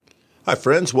Hi,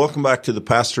 friends. Welcome back to the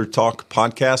Pastor Talk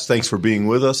podcast. Thanks for being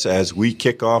with us as we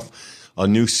kick off a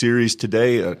new series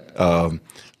today. A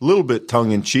little bit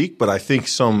tongue-in-cheek, but I think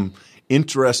some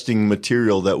interesting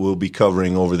material that we'll be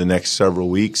covering over the next several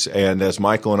weeks. And as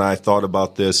Michael and I thought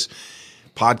about this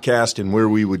podcast and where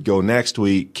we would go next,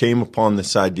 we came upon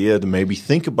this idea to maybe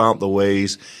think about the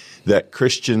ways that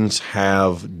Christians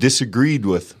have disagreed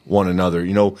with one another.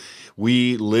 You know,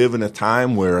 we live in a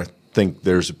time where I think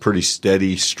there's a pretty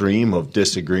steady stream of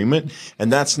disagreement, and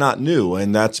that's not new,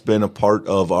 and that's been a part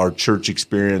of our church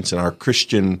experience and our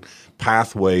Christian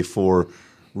pathway for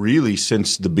really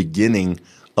since the beginning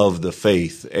of the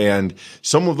faith. And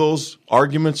some of those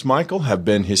arguments, Michael, have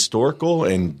been historical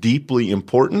and deeply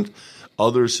important.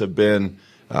 Others have been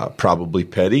probably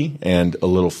petty and a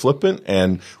little flippant,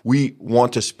 and we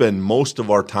want to spend most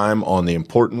of our time on the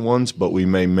important ones, but we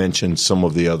may mention some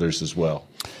of the others as well.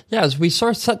 Yeah, as we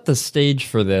sort of set the stage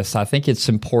for this, I think it's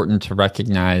important to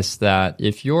recognize that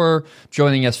if you're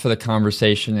joining us for the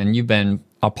conversation and you've been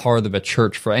a part of a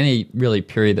church for any really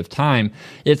period of time,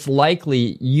 it's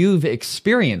likely you've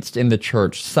experienced in the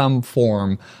church some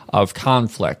form of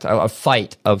conflict, a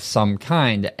fight of some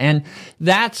kind. And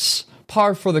that's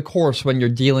par for the course when you're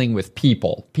dealing with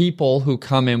people who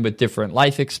come in with different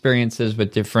life experiences,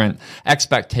 with different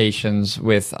expectations,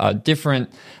 with different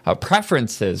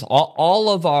preferences. All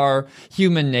of our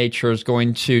human nature is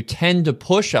going to tend to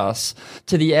push us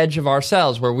to the edge of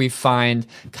ourselves where we find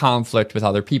conflict with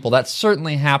other people. That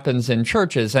certainly happens in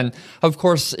churches. And of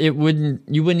course, you wouldn't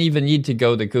even need to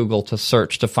go to Google to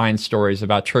search to find stories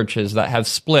about churches that have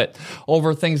split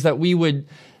over things that we would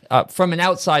from an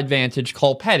outside vantage,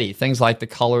 call petty. Things like the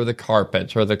color of the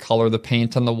carpet, or the color of the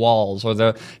paint on the walls, or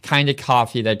the kind of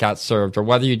coffee that got served, or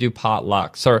whether you do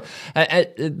potlucks. Or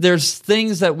there's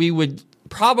things that we would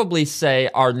probably say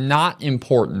are not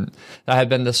important that have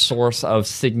been the source of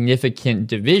significant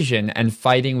division and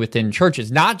fighting within churches,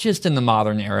 not just in the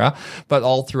modern era, but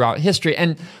all throughout history.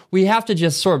 And we have to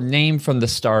just sort of name from the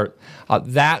start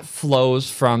that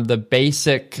flows from the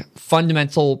basic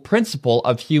fundamental principle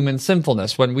of human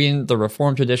sinfulness. When we in the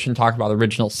Reformed tradition talk about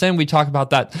original sin, we talk about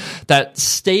that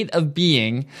state of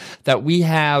being that we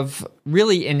have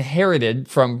really inherited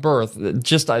from birth,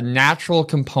 just a natural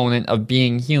component of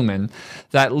being human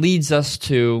that leads us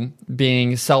to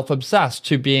being self-obsessed,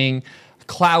 to being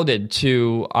clouded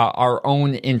to our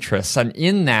own interests. And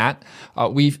in that,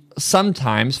 we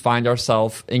sometimes find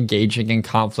ourselves engaging in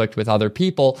conflict with other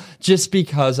people just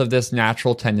because of this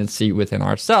natural tendency within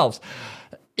ourselves.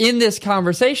 In this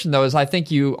conversation, though, as I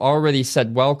think you already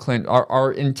said well, Clint,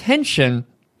 our intention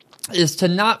is to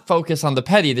not focus on the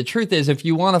petty. The truth is, if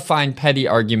you want to find petty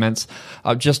arguments,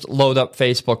 just load up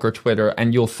Facebook or Twitter,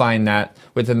 and you'll find that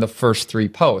within the first 3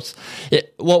 posts.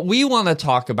 What we want to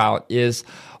talk about is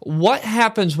what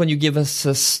happens when you give a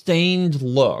sustained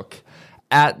look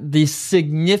at the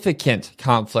significant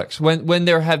conflicts, when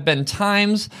there have been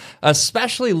times,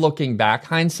 especially looking back,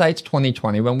 hindsight's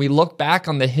 2020, when we look back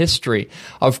on the history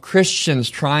of Christians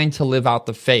trying to live out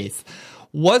the faith.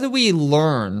 What do we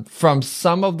learn from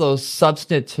some of those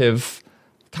substantive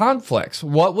conflicts?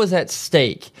 What was at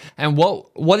stake? And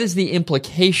what is the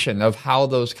implication of how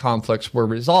those conflicts were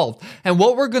resolved? And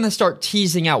what we're going to start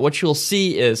teasing out, what you'll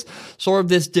see is sort of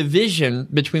this division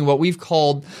between what we've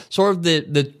called sort of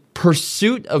the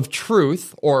pursuit of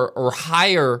truth or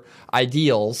higher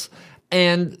ideals,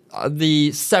 and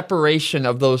the separation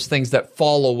of those things that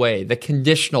fall away, the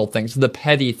conditional things, the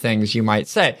petty things, you might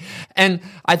say. And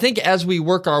I think as we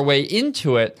work our way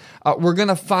into it, we're going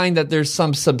to find that there's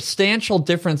some substantial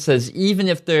differences, even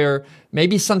if they're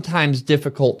maybe sometimes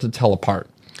difficult to tell apart.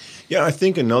 Yeah, I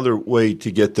think another way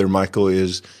to get there, Michael,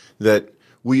 is that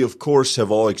we, of course,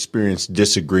 have all experienced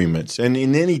disagreements. And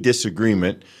in any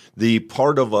disagreement, the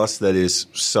part of us that is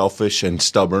selfish and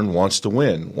stubborn wants to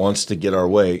win, wants to get our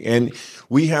way. And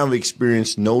we have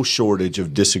experienced no shortage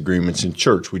of disagreements in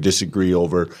church. We disagree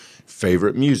over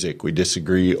favorite music. We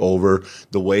disagree over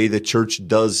the way the church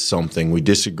does something. We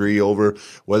disagree over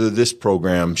whether this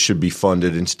program should be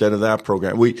funded instead of that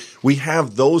program. We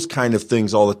have those kind of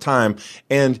things all the time.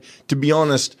 And to be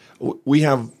honest, we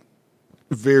have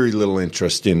very little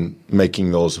interest in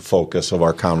making those a focus of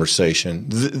our conversation.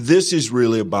 This is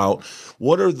really about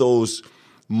what are those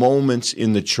moments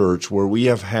in the church where we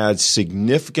have had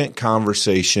significant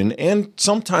conversation and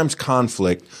sometimes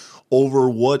conflict over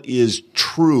what is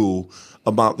true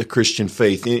about the Christian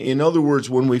faith. In other words,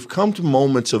 when we've come to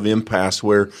moments of impasse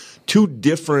where 2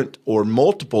 different or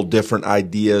multiple different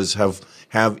ideas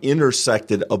have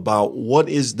intersected about what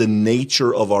is the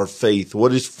nature of our faith,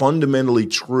 what is fundamentally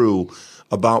true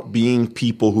about being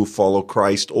people who follow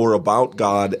Christ or about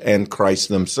God and Christ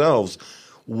themselves,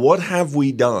 what have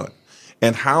we done?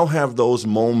 And how have those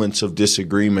moments of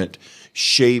disagreement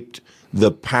shaped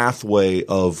the pathway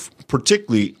of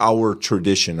particularly our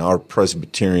tradition, our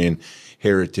Presbyterian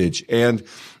heritage? And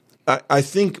I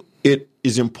think it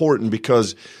is important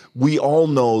because we all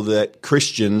know that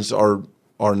Christians are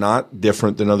not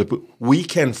different than other people. We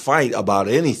can fight about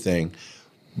anything,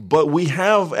 but we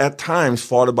have at times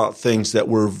fought about things that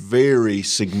were very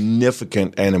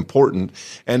significant and important,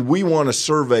 and we want to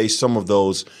survey some of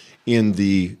those in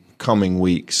the coming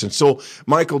weeks. And so,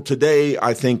 Michael, today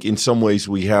I think in some ways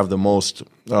we have the most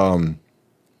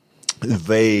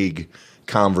vague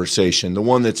conversation, the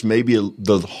one that's maybe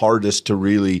the hardest to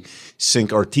really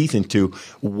sink our teeth into.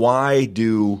 Why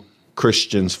do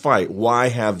Christians fight? Why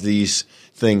have these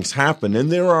things happen?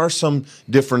 And there are some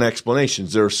different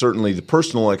explanations. There is certainly the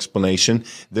personal explanation.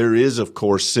 There is, of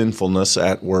course, sinfulness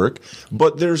at work,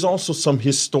 but there's also some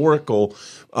historical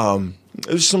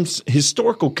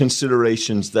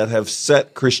considerations that have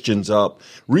set Christians up,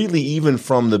 really even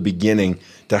from the beginning,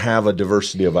 to have a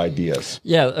diversity of ideas.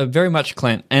 Yeah, very much,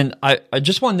 Clint. And I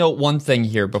just want to note one thing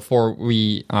here before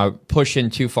we push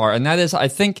in too far, and that is I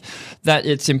think that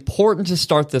it's important to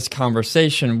start this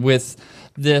conversation with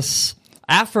this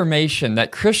affirmation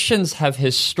that Christians have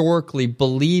historically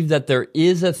believed that there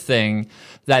is a thing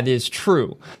that is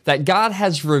true, that God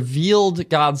has revealed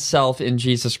God's self in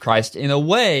Jesus Christ in a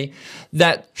way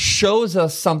that shows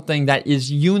us something that is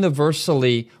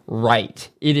universally right.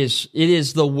 It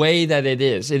is the way that it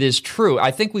is. It is true.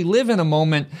 I think we live in a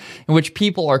moment in which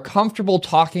people are comfortable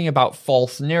talking about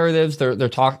false narratives.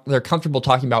 They're comfortable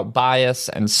talking about bias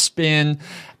and spin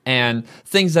and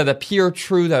things that appear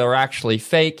true that are actually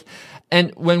fake.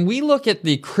 And when we look at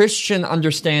the Christian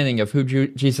understanding of who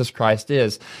Jesus Christ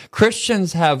is,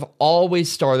 Christians have always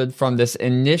started from this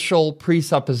initial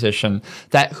presupposition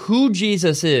that who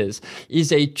Jesus is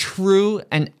a true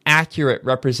and accurate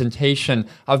representation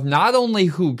of not only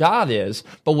who God is,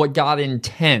 but what God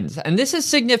intends. And this is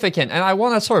significant, and I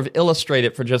want to sort of illustrate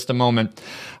it for just a moment.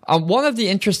 One of the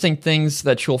interesting things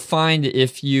that you'll find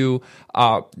if you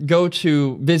go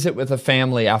to visit with a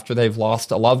family after they've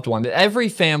lost a loved one, every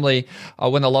family,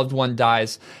 when a loved one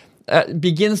dies,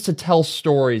 begins to tell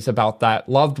stories about that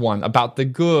loved one, about the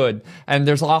good, and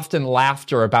there's often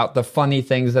laughter about the funny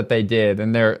things that they did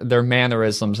and their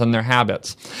mannerisms and their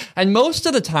habits. And most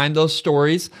of the time, those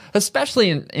stories, especially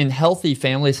in healthy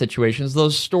family situations,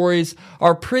 those stories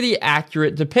are pretty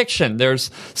accurate depiction. There's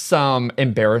some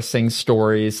embarrassing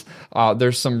stories,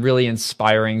 there's some really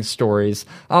inspiring stories,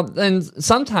 and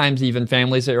sometimes even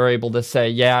families are able to say,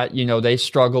 yeah, they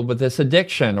struggled with this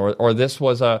addiction, or this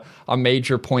was a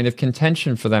major point of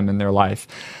contention for them in their life.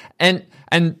 And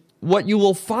what you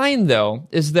will find, though,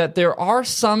 is that there are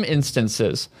some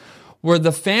instances where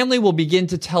the family will begin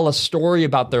to tell a story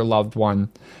about their loved one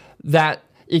that,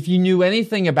 if you knew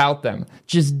anything about them,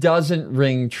 just doesn't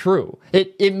ring true.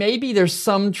 It may be there's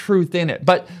some truth in it,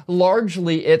 but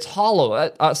largely it's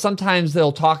hollow. Sometimes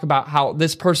they'll talk about how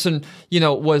this person,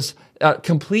 was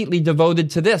completely devoted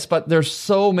to this, but there's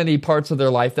so many parts of their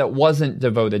life that wasn't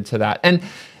devoted to that. And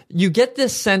you get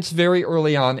this sense very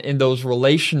early on in those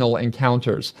relational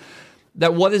encounters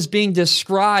that what is being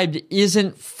described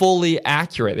isn't fully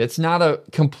accurate. It's not a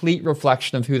complete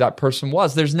reflection of who that person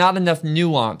was. There's not enough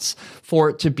nuance for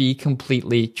it to be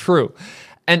completely true.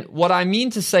 And what I mean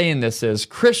to say in this is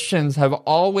Christians have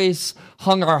always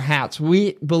hung our hats.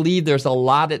 We believe there's a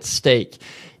lot at stake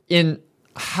in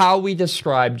how we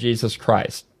describe Jesus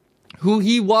Christ. Who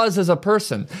he was as a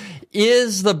person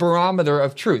is the barometer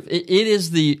of truth. It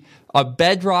is the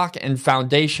bedrock and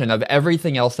foundation of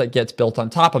everything else that gets built on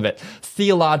top of it,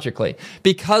 theologically,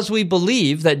 because we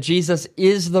believe that Jesus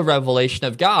is the revelation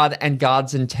of God and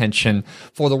God's intention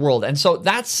for the world. And so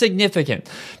that's significant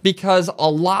because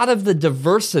a lot of the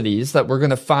diversities that we're going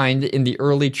to find in the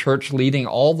early church leading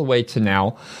all the way to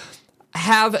now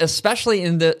have, especially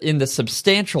in the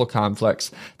substantial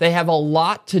conflicts, they have a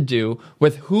lot to do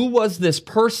with who was this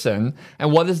person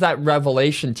and what does that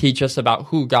revelation teach us about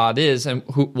who God is and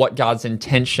what God's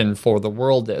intention for the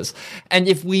world is. And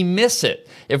if we miss it,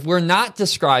 if we're not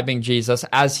describing Jesus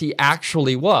as he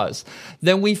actually was,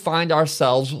 then we find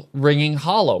ourselves ringing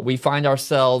hollow. We find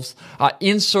ourselves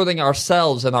inserting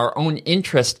ourselves and our own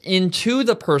interest into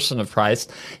the person of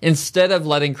Christ instead of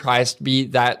letting Christ be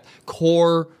that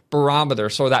core barometer,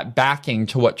 so that backing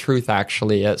to what truth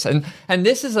actually is. And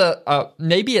this is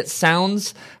maybe it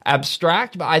sounds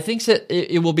abstract, but I think that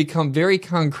it will become very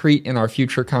concrete in our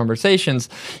future conversations.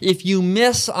 If you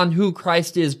miss on who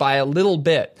Christ is by a little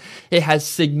bit, it has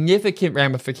significant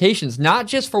ramifications, not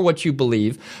just for what you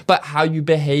believe, but how you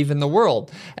behave in the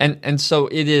world. And so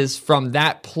it is from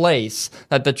that place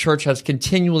that the church has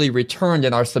continually returned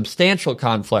in our substantial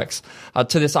conflicts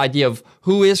to this idea of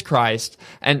who is Christ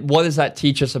and what does that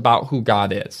teach us about who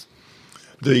God is.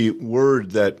 The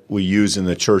word that we use in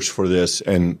the church for this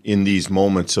and in these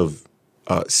moments of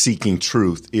seeking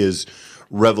truth is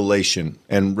revelation.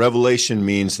 And revelation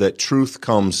means that truth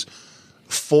comes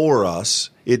for us.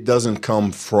 It doesn't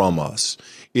come from us.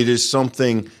 It is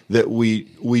something that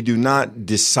we do not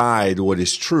decide what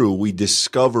is true. We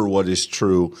discover what is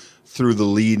true through the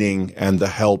leading and the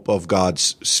help of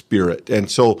God's Spirit. And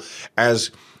so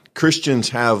as Christians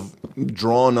have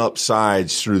drawn up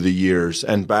sides through the years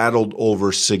and battled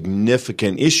over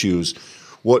significant issues,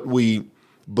 what we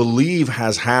believe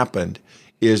has happened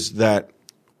is that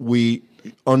we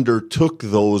undertook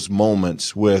those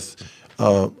moments with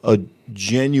a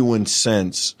genuine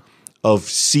sense of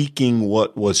seeking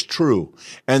what was true.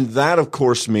 And that, of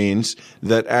course, means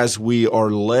that as we are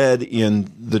led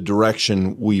in the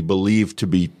direction we believe to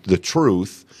be the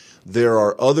truth, there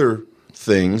are other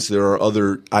things, there are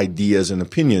other ideas and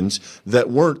opinions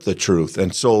that weren't the truth.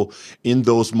 And so in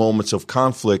those moments of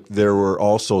conflict, there were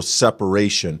also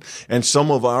separation. And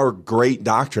some of our great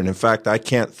doctrine, in fact, I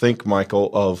can't think, Michael,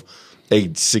 of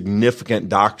a significant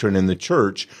doctrine in the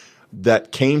church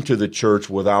that came to the church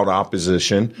without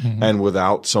opposition and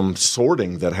without some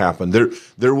sorting that happened.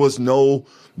 There was no,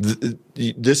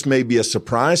 this may be a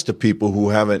surprise to people who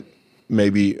haven't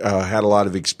maybe had a lot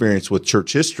of experience with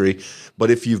church history, but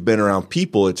if you've been around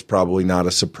people, it's probably not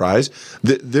a surprise.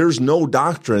 There's no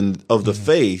doctrine of the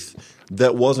faith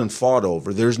that wasn't fought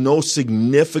over. There's no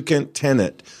significant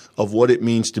tenet of what it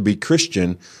means to be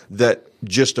Christian that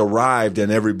just arrived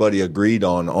and everybody agreed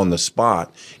on the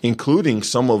spot, including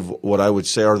some of what I would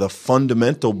say are the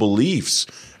fundamental beliefs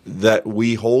that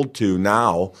we hold to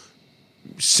now,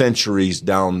 centuries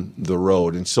down the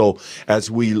road. And so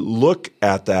as we look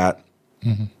at that,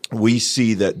 we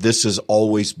see that this has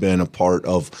always been a part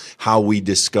of how we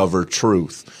discover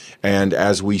truth. And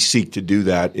as we seek to do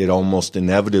that, it almost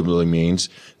inevitably means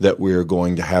that we're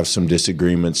going to have some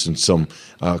disagreements and some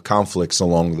conflicts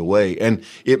along the way. And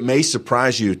it may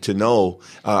surprise you to know,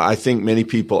 I think many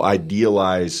people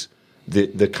idealize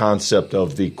the concept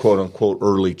of the quote-unquote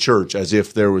early church as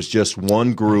if there was just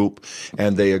one group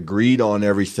and they agreed on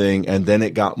everything and then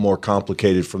it got more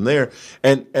complicated from there.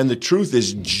 And the truth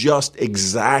is just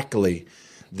exactly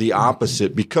the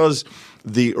opposite, because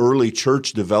the early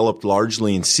church developed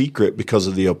largely in secret because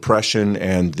of the oppression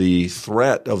and the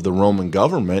threat of the Roman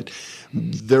government.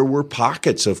 There were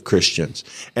pockets of Christians,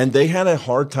 and they had a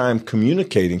hard time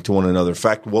communicating to one another. In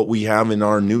fact, what we have in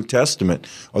our New Testament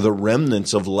are the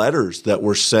remnants of letters that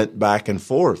were sent back and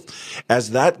forth.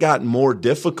 As that got more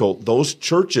difficult, those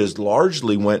churches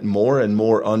largely went more and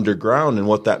more underground, and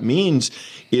what that means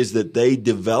is that they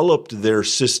developed their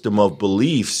system of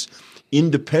beliefs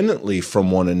independently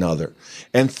from one another.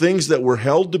 And things that were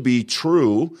held to be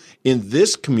true in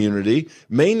this community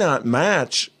may not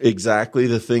match exactly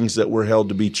the things that were held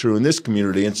to be true in this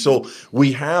community. And so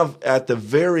we have at the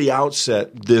very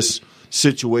outset this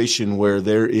situation where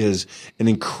there is an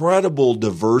incredible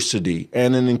diversity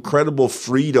and an incredible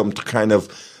freedom to kind of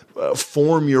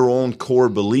form your own core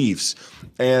beliefs.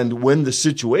 And when the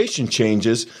situation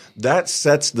changes, that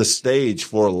sets the stage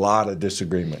for a lot of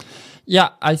disagreement. Yeah,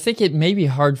 I think it may be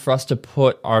hard for us to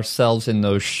put ourselves in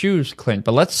those shoes, Clint,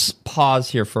 but let's pause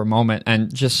here for a moment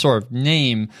and just sort of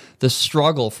name the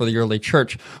struggle for the early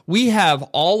church. We have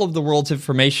all of the world's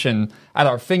information at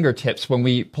our fingertips when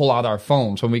we pull out our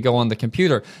phones, when we go on the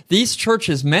computer. These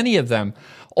churches, many of them,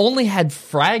 only had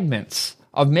fragments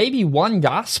of maybe one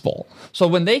gospel. So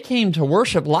when they came to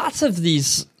worship, lots of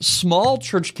these small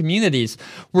church communities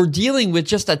were dealing with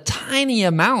just a tiny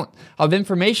amount of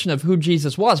information of who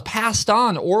Jesus was, passed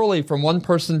on orally from one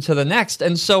person to the next.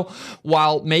 And so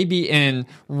while maybe in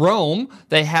Rome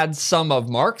they had some of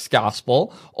Mark's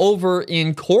gospel, over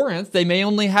in Corinth they may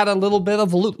only had a little bit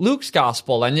of Luke's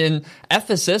gospel, and in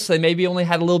Ephesus they maybe only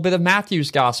had a little bit of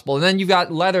Matthew's gospel. And then you've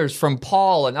got letters from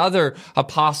Paul and other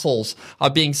apostles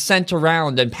being sent around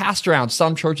around and passed around.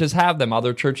 Some churches have them,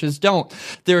 other churches don't.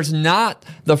 There's not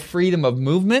the freedom of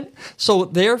movement. So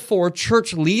therefore,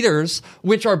 church leaders,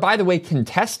 which are, by the way,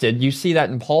 contested, you see that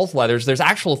in Paul's letters, there's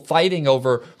actual fighting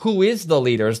over who is the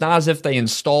leader. It's not as if they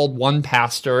installed one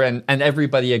pastor and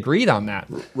everybody agreed on that.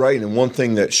 Right, and one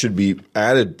thing that should be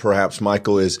added, perhaps,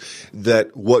 Michael, is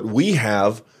that what we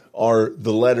have are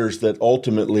the letters that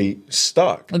ultimately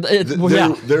stuck.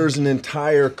 There's an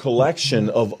entire collection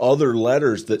of other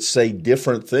letters that say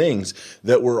different things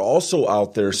that were also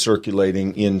out there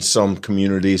circulating in some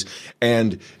communities,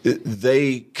 and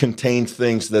they contained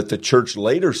things that the church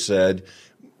later said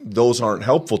those aren't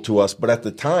helpful to us, but at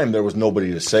the time there was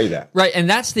nobody to say that. Right, and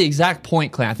that's the exact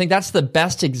point, Clint. I think that's the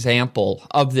best example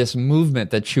of this movement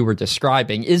that you were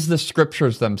describing is the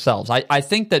scriptures themselves. I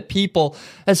think that people,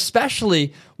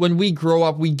 especially when we grow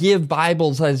up, we give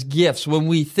Bibles as gifts. When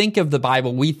we think of the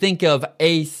Bible, we think of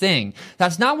a thing.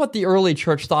 That's not what the early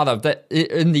church thought of. That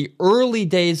in the early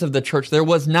days of the church, there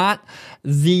was not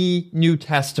the New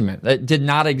Testament. It did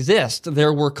not exist.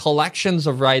 There were collections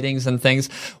of writings and things,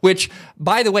 which,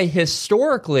 by the way,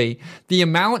 historically, the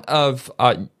amount of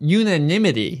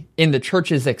unanimity in the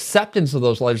church's acceptance of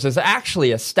those letters is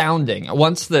actually astounding.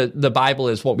 Once the Bible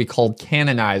is what we call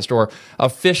canonized or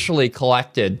officially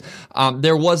collected,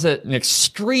 there was an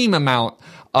extreme amount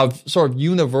of sort of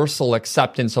universal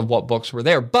acceptance of what books were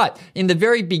there. But in the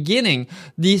very beginning,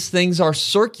 these things are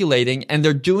circulating, and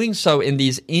they're doing so in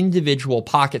these individual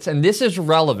pockets. And this is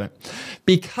relevant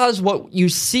because what you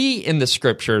see in the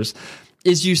scriptures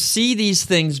is you see these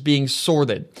things being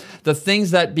sorted. The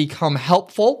things that become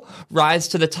helpful rise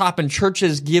to the top, and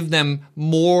churches give them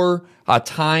more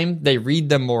time. They read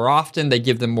them more often. They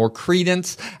give them more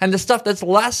credence. And the stuff that's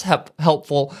less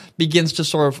helpful begins to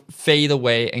sort of fade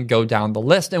away and go down the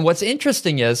list. And what's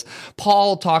interesting is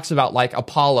Paul talks about like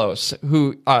Apollos,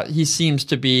 who he seems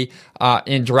to be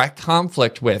in direct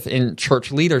conflict with in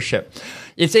church leadership.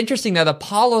 It's interesting that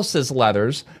Apollos'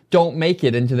 letters don't make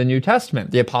it into the New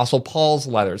Testament, the Apostle Paul's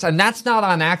letters. And that's not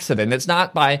on accident. It's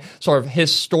not by sort of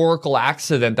historical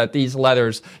accident that these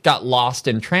letters got lost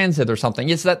in transit or something.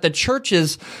 It's that the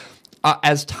churches,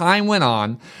 as time went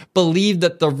on, believed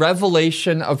that the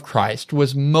revelation of Christ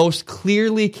was most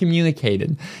clearly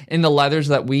communicated in the letters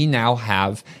that we now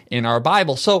have in our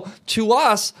Bible. So to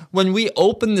us, when we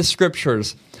open the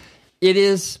scriptures,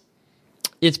 it's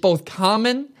both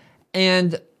common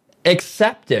and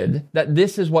accepted that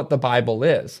this is what the Bible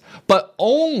is. But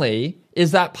only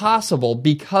is that possible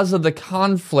because of the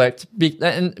conflict,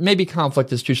 and maybe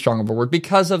conflict is too strong of a word,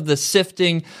 because of the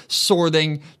sifting,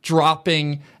 sorting,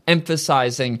 dropping,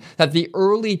 emphasizing that the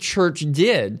early church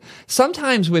did,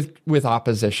 sometimes with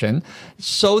opposition,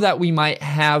 so that we might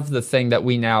have the thing that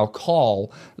we now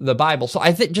call the Bible. So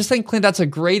I think, Clint, that's a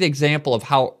great example of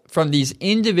how from these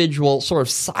individual sort of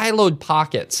siloed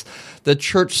pockets, the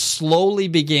church slowly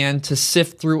began to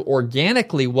sift through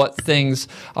organically what things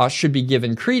should be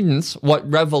given credence,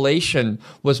 what revelation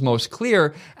was most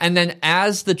clear. And then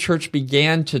as the church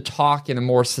began to talk in a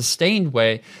more sustained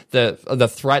way, the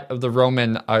threat of the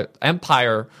Roman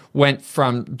Empire went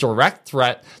from direct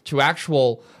threat to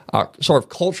actual sort of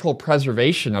cultural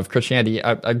preservation of Christianity,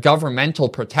 a governmental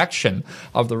protection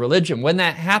of the religion. When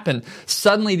that happened,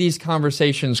 suddenly these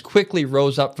conversations quickly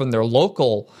rose up from their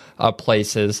local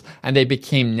places, and they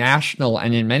became national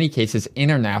and in many cases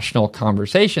international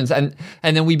conversations. And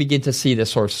then we begin to see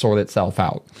this sort of sort itself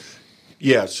out.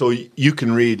 Yeah, so you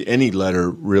can read any letter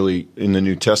really in the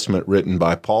New Testament written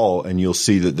by Paul, and you'll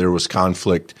see that there was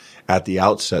conflict at the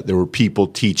outset. There were people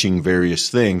teaching various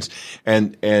things,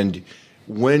 and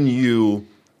when you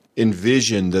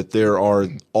envision that there are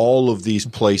all of these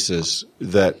places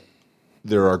that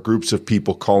there are groups of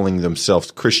people calling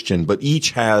themselves Christian, but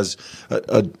each has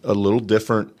a little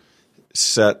different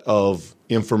set of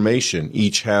information.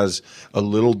 Each has a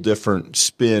little different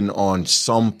spin on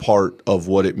some part of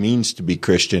what it means to be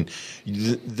Christian.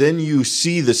 Then you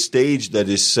see the stage that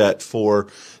is set for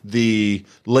the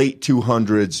late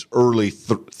 200s, early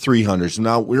 300s.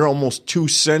 Now, we're almost 2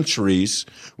 centuries.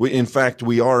 In fact,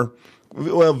 we are,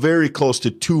 very close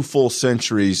to 2 full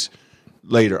centuries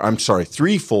later. I'm sorry,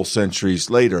 3 full centuries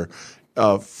later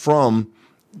from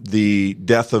the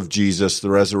death of Jesus, the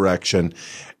resurrection.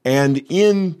 And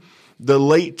in the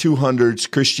late 200s,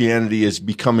 Christianity is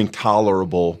becoming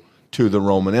tolerable to the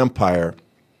Roman Empire.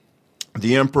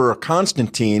 the Emperor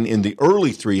Constantine in the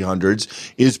early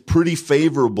 300s is pretty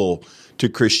favorable to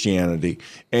Christianity.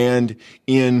 And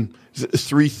in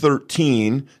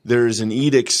 313, there is an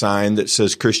edict signed that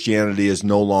says Christianity is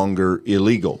no longer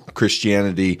illegal.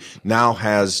 Christianity now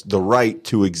has the right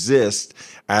to exist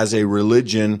as a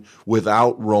religion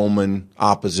without Roman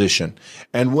opposition.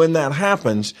 And when that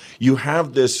happens, you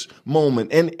have this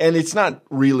moment, and it's not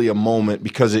really a moment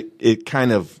because it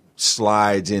kind of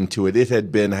slides into it. It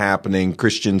had been happening.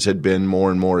 Christians had been more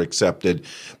and more accepted,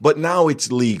 but now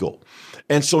it's legal.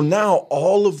 And so now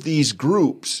all of these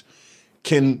groups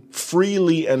can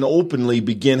freely and openly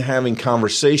begin having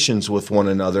conversations with one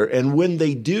another. And when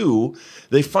they do,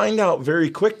 they find out very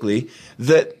quickly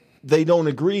that they don't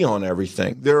agree on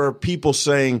everything. There are people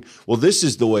saying, well, this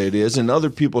is the way it is, and other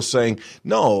people saying,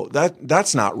 no,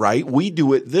 that's not right. We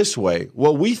do it this way.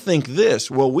 Well, we think this.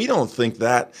 Well, we don't think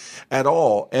that at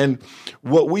all. And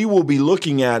what we will be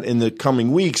looking at in the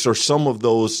coming weeks are some of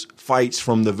those fights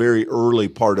from the very early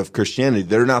part of Christianity.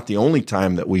 They're not the only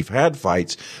time that we've had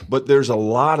fights, but there's a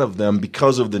lot of them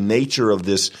because of the nature of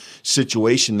this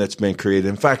situation that's been created.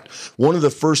 In fact, one of the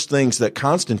first things that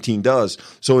Constantine does,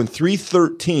 so in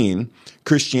 313,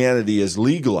 Christianity is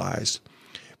legalized.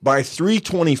 By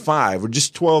 325, or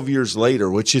just 12 years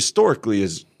later, which historically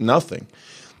is nothing,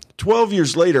 12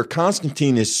 years later,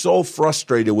 Constantine is so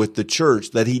frustrated with the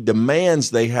church that he demands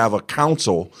they have a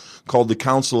council called the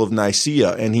Council of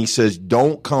Nicaea, and he says,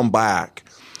 don't come back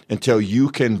until you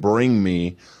can bring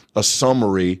me a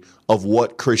summary of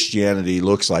what Christianity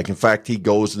looks like. In fact, he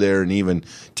goes there and even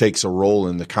takes a role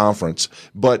in the conference.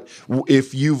 But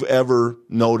if you've ever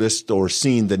noticed or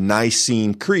seen the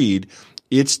Nicene Creed,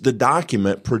 it's the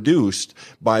document produced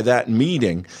by that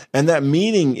meeting, and that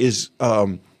meeting is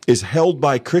held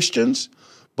by Christians,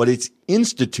 but it's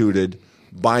instituted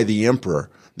by the emperor.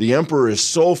 The emperor is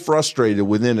so frustrated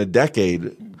within a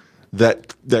decade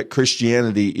that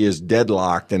Christianity is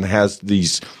deadlocked and has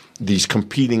these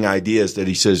competing ideas that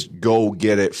he says, go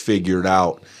get it figured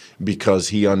out, because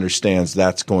he understands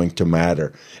that's going to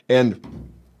matter. And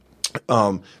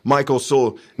Michael,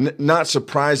 so not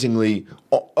surprisingly,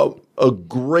 a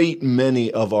great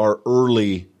many of our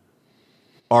early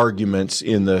arguments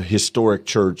in the historic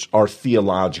church are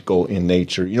theological in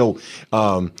nature.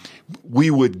 We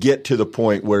would get to the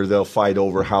point where they'll fight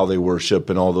over how they worship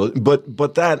and all those,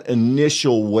 but that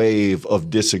initial wave of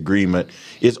disagreement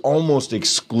is almost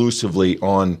exclusively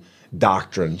on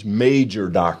doctrines, major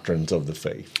doctrines of the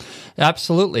faith.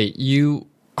 Absolutely. You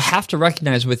have to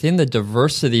recognize within the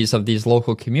diversities of these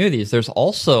local communities, there's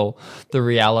also the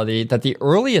reality that the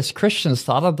earliest Christians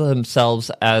thought of themselves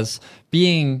as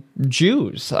being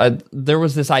Jews. There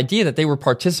was this idea that they were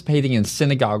participating in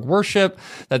synagogue worship,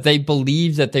 that they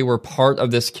believed that they were part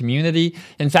of this community.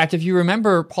 In fact, if you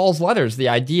remember Paul's letters, the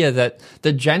idea that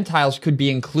the Gentiles could be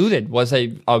included was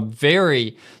a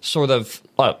very sort of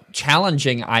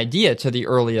challenging idea to the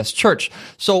earliest church.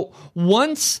 So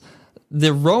once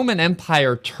the Roman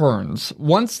Empire turns,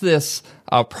 once this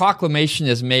proclamation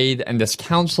is made and this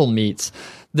council meets,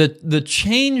 the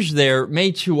change there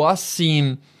may to us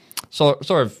seem sort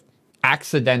of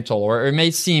accidental, or it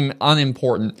may seem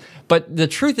unimportant. But the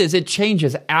truth is it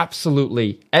changes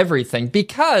absolutely everything,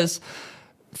 because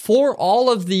for all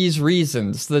of these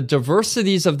reasons, the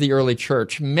diversities of the early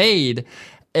church made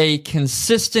a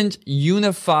consistent,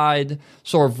 unified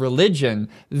sort of religion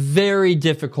very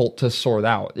difficult to sort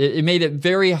out. It made it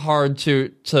very hard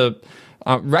to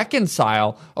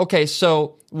reconcile. Okay,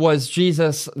 so was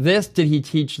Jesus this? Did he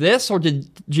teach this, or did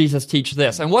Jesus teach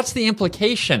this? And what's the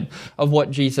implication of what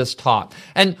Jesus taught?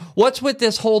 And what's with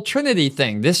this whole Trinity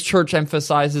thing? This church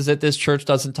emphasizes it. This church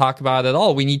doesn't talk about it at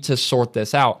all. We need to sort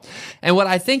this out. And what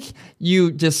I think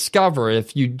you discover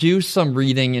if you do some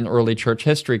reading in early church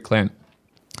history, Clint,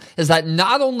 is that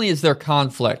not only is there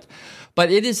conflict, but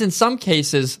it is in some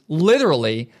cases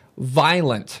literally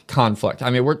violent conflict.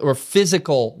 I mean, we're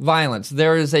physical violence.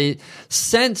 There is a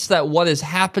sense that what is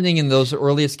happening in those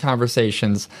earliest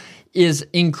conversations is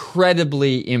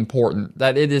incredibly important,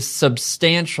 that it is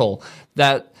substantial,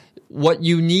 that what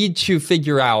you need to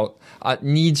figure out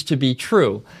needs to be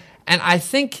true. And I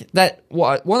think that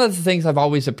one of the things I've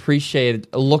always appreciated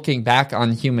looking back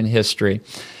on human history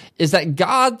is that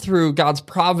God, through God's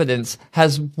providence,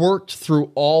 has worked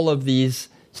through all of these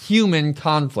human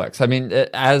conflicts. I mean,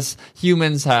 as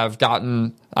humans have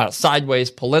gotten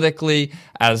sideways politically,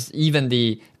 as even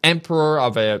the emperor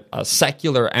of a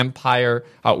secular empire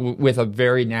with a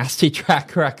very nasty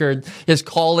track record is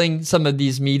calling some of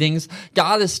these meetings,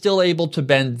 God is still able to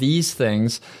bend these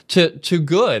things to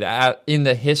good in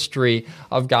the history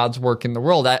of God's work in the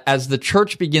world. As the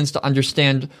church begins to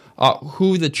understand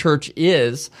who the church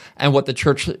is and what the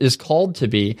church is called to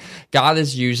be, God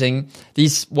is using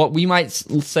these, what we might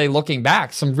say looking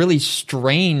back, some really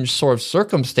strange sort of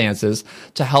circumstances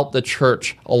to help the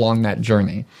church along that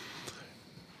journey.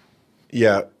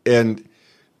 Yeah, and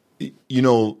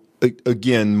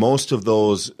again, most of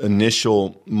those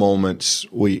initial moments,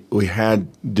 we had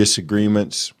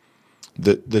disagreements.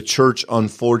 The church,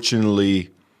 unfortunately,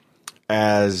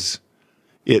 as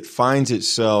it finds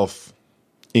itself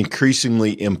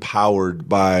increasingly empowered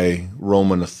by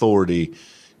Roman authority,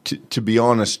 to be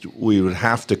honest, we would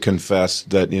have to confess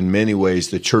that in many ways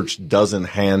the church doesn't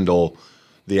handle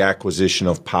the acquisition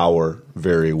of power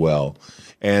very well.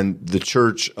 And the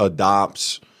church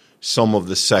adopts some of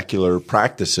the secular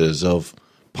practices of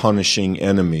punishing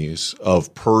enemies,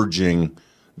 of purging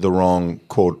the wrong,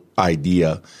 quote,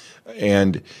 idea.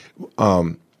 And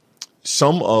some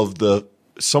of the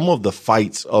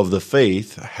fights of the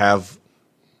faith have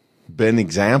been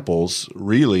examples,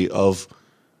 really, of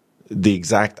the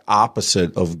exact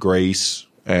opposite of grace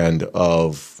and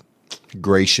of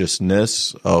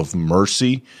graciousness, of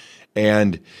mercy.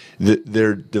 And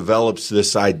there develops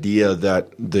this idea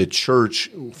that the church,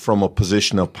 from a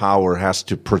position of power, has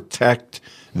to protect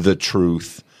the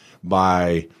truth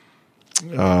by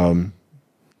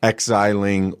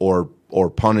exiling or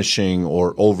punishing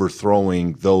or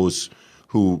overthrowing those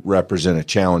who represent a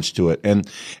challenge to it.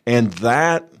 And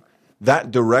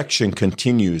that direction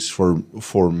continues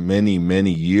for many,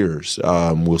 many years.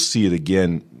 We'll see it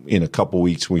again in a couple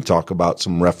weeks when we talk about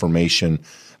some Reformation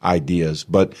ideas.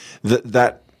 But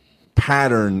that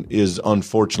pattern is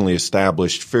unfortunately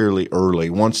established fairly early.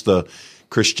 Once the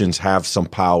Christians have some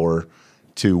power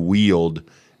to wield,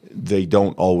 they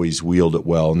don't always wield it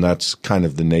well, and that's kind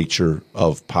of the nature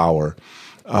of power.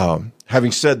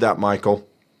 Having said that, Michael,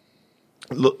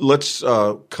 let's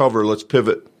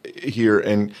pivot here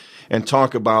and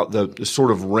talk about the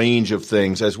sort of range of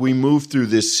things. As we move through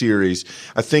this series,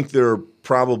 I think there are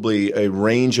probably a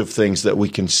range of things that we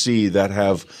can see that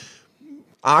have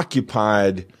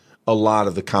occupied a lot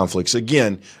of the conflicts.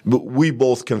 Again, we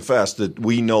both confess that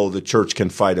we know the church can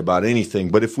fight about anything,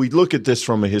 but if we look at this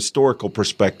from a historical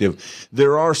perspective,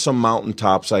 there are some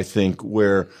mountaintops, I think,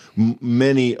 where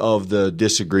many of the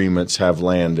disagreements have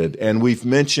landed. And we've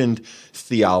mentioned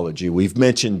theology, we've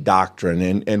mentioned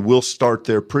doctrine, and we'll start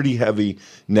there pretty heavy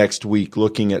next week,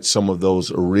 looking at some of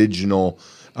those original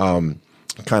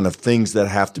kind of things that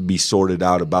have to be sorted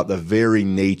out about the very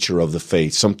nature of the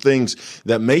faith. Some things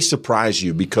that may surprise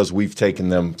you because we've taken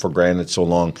them for granted so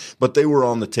long, but they were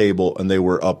on the table and they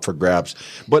were up for grabs.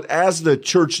 But as the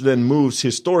church then moves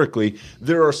historically,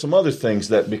 there are some other things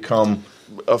that become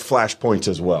flashpoints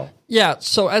as well. Yeah,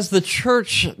 so as the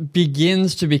church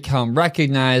begins to become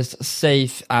recognized,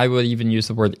 safe, I would even use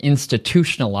the word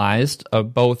institutionalized,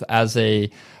 both as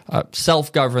a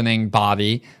self-governing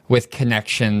body with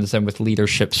connections and with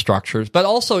leadership structures. But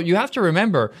also, you have to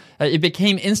remember, it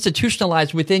became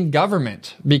institutionalized within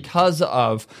government because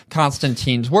of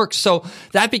Constantine's work. So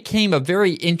that became a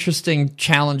very interesting,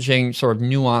 challenging, sort of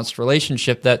nuanced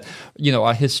relationship that,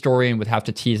 a historian would have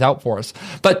to tease out for us.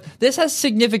 But this has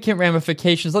significant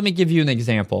ramifications. Let me give you an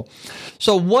example.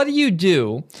 So what do you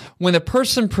do when a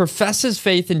person professes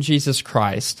faith in Jesus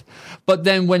Christ, but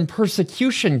then when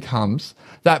persecution comes,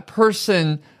 that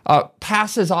person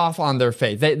passes off on their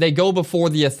faith? They go before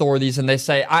the authorities and they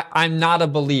say, I'm not a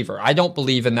believer. I don't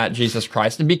believe in that Jesus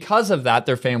Christ. And because of that,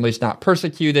 their family's not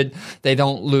persecuted. They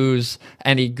don't lose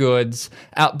any goods.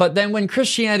 But then when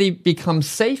Christianity becomes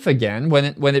safe again,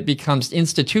 when it becomes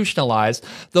institutionalized,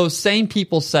 those same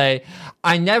people say,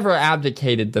 I never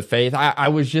abdicated the faith. I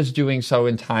was just doing so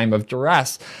in time of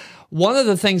duress. One of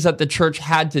the things that the church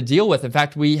had to deal with, in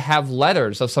fact, we have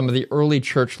letters of some of the early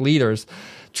church leaders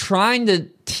trying to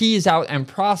tease out and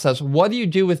process, what do you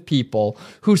do with people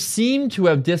who seem to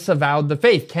have disavowed the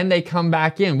faith? Can they come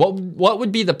back in? What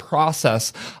would be the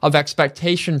process of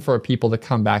expectation for people to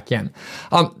come back in?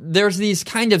 There's these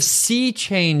kind of sea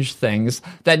change things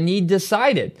that need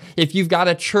decided. If you've got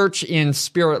a church in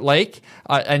Spirit Lake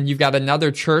and you've got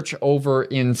another church over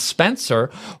in Spencer,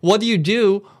 what do you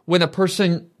do when a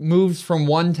person moves from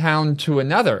one town to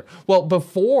another? Well,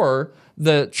 before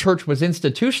the church was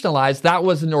institutionalized, that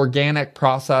was an organic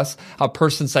process. A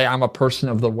person say, I'm a person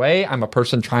of the way, I'm a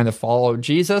person trying to follow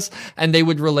Jesus, and they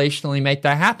would relationally make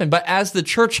that happen. But as the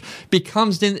church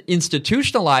becomes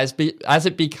institutionalized, as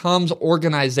it becomes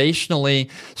organizationally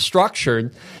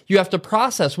structured, you have to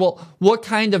process, well, what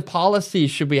kind of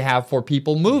policies should we have for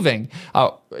people moving?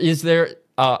 Is there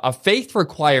a faith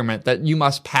requirement that you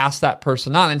must pass that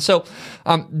person on? And so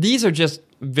these are just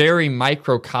very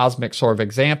microcosmic sort of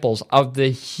examples of the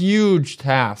huge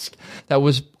task that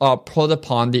was put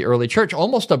upon the early church,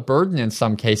 almost a burden in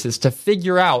some cases, to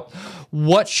figure out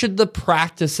what should the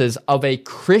practices of a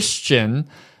Christian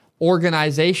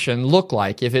organization look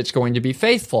like if it's going to be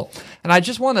faithful. And I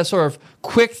just want to sort of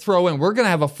quick throw in, we're going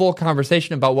to have a full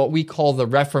conversation about what we call the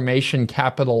Reformation,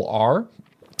 capital R.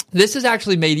 This is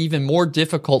actually made even more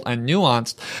difficult and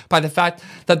nuanced by the fact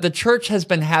that the church has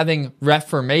been having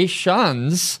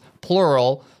reformations,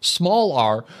 plural, small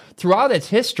r, throughout its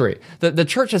history. The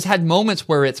church has had moments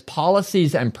where its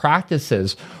policies and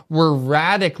practices were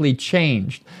radically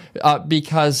changed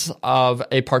because of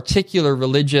a particular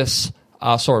religious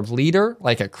sort of leader,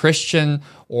 like a Christian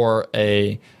or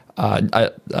a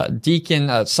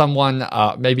deacon, someone,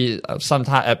 maybe at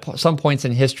some points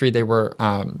in history, they were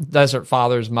desert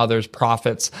fathers, mothers,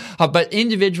 prophets, but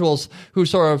individuals who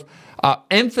sort of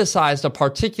emphasized a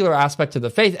particular aspect of the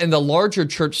faith, and the larger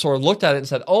church sort of looked at it and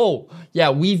said, oh,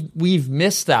 yeah, we've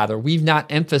missed that, or we've not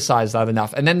emphasized that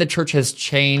enough. And then the church has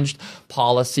changed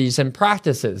policies and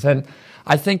practices. And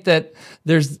I think that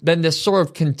there's been this sort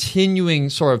of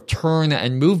continuing sort of turn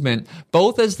and movement,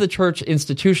 both as the church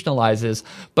institutionalizes,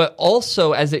 but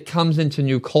also as it comes into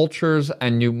new cultures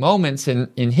and new moments in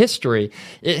history.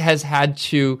 It has had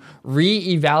to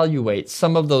reevaluate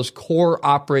some of those core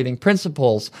operating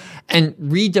principles and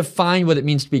redefine what it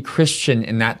means to be Christian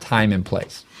in that time and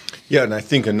place. Yeah, and I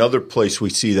think another place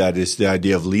we see that is the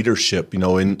idea of leadership. You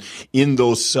know, in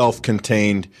those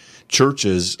self-contained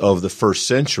churches of the first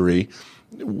century,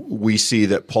 we see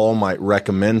that Paul might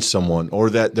recommend someone, or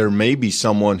that there may be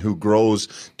someone who grows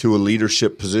to a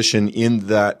leadership position in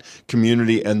that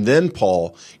community, and then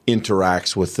Paul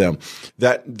interacts with them.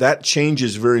 That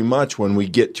changes very much when we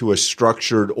get to a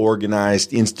structured,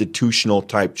 organized, institutional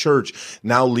type church.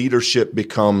 Now leadership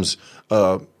becomes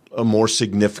a more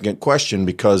significant question,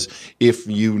 because if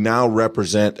you now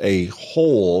represent a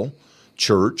whole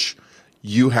church,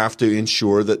 you have to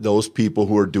ensure that those people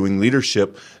who are doing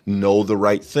leadership know the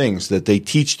right things, that they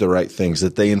teach the right things,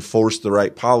 that they enforce the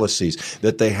right policies,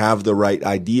 that they have the right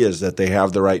ideas, that they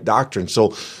have the right doctrine. So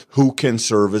who can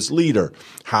serve as leader?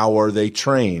 How are they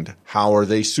trained? How are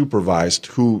they supervised?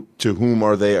 To whom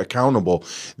are they accountable?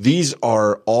 These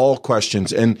are all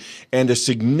questions, and a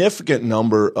significant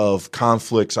number of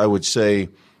conflicts, I would say,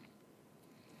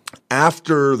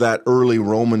 after that early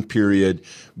Roman period,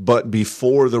 but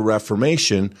before the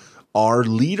Reformation, are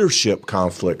leadership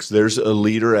conflicts. There's a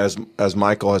leader, as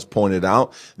Michael has pointed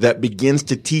out, that begins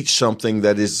to teach something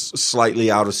that is slightly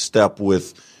out of step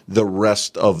with the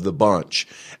rest of the bunch.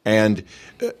 And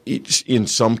in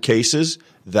some cases,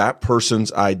 that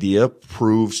person's idea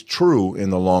proves true in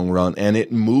the long run, and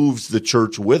it moves the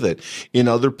church with it. In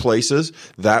other places,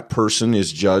 that person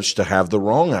is judged to have the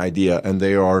wrong idea, and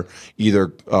they are either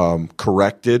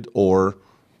corrected or,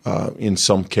 in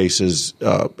some cases,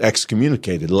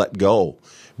 excommunicated, let go,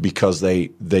 because they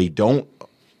don't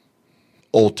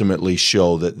ultimately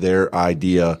show that their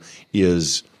idea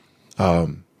is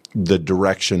the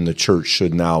direction the church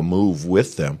should now move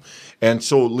with them. And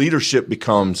so leadership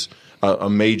becomes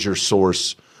a major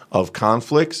source of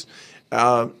conflicts.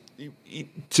 To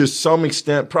some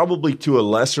extent, probably to a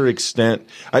lesser extent,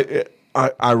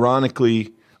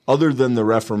 ironically, other than the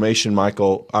Reformation,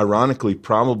 Michael, ironically,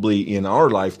 probably in our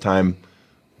lifetime,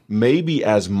 maybe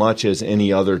as much as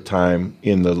any other time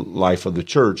in the life of the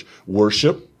church,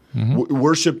 worship. Mm-hmm.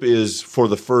 Worship is for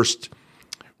the first,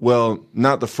 well,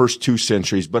 not the first 2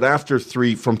 centuries, but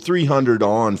from 300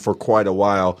 on for quite a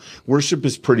while, worship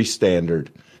is pretty standard.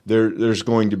 There's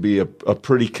going to be a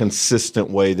pretty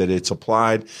consistent way that it's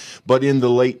applied. But in the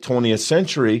late 20th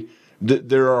century,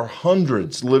 there are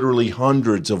literally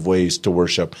hundreds of ways to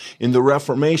worship. In the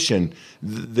Reformation,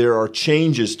 there are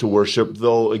changes to worship,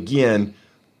 though, again,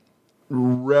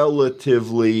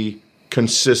 relatively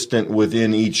consistent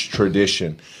within each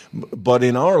tradition. But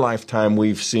in our lifetime,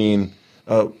 we've seen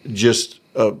just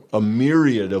a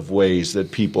myriad of ways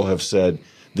that people have said,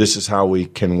 this is how we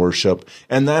can worship.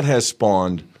 And that has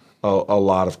spawned a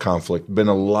lot of conflict, been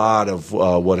a lot of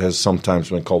what has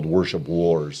sometimes been called worship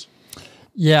wars.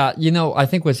 Yeah, I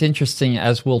think what's interesting,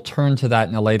 as we'll turn to that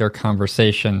in a later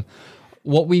conversation,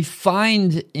 what we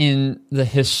find in the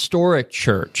historic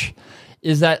church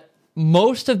is that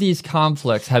most of these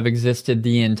conflicts have existed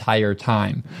the entire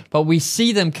time, but we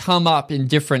see them come up in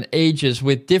different ages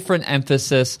with different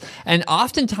emphasis, and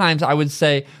oftentimes, I would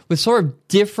say, with sort of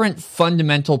different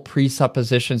fundamental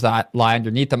presuppositions that lie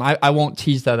underneath them. I won't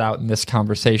tease that out in this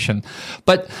conversation.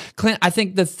 But, Clint, I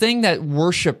think the thing that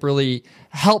worship really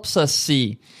helps us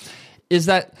see is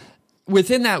that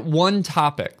within that one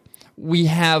topic, we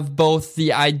have both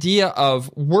the idea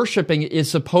of worshiping is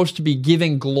supposed to be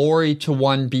giving glory to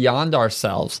one beyond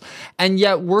ourselves, and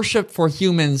yet worship for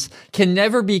humans can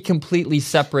never be completely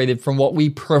separated from what we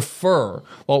prefer,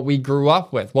 what we grew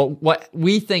up with, what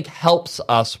we think helps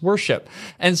us worship.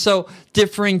 And so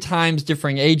differing times,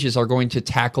 differing ages are going to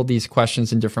tackle these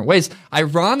questions in different ways.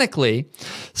 Ironically,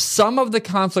 some of the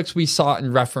conflicts we saw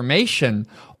in Reformation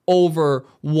over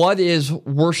what is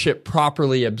worship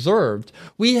properly observed,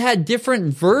 we had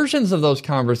different versions of those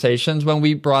conversations when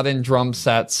we brought in drum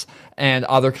sets and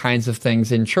other kinds of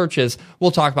things in churches.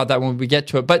 We'll talk about that when we get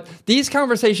to it. But these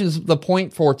conversations, the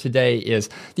point for today is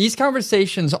these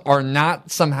conversations are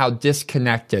not somehow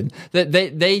disconnected. That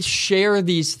they share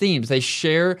these themes. They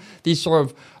share these sort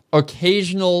of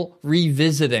occasional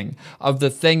revisiting of the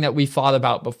thing that we thought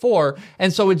about before.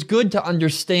 And so it's good to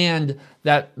understand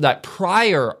that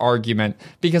prior argument,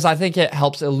 because I think it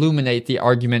helps illuminate the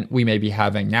argument we may be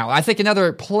having now. I think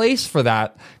another place for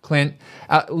that, Clint,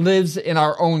 lives in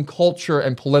our own culture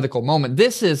and political moment.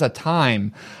 This is a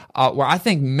time where I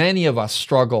think many of us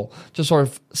struggle to sort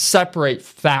of separate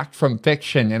fact from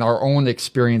fiction in our own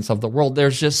experience of the world.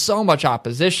 There's just so much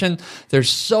opposition. There's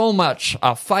so much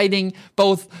fighting,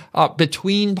 both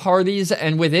between parties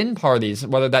and within parties,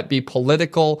 whether that be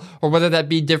political or whether that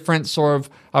be different sort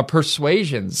of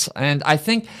persuasions. And I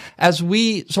think as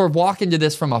we sort of walk into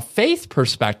this from a faith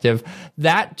perspective,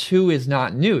 that too is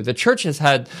not new. The church has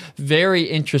had very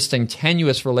interesting,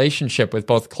 tenuous relationship with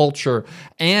both culture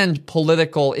and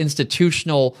political,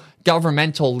 institutional,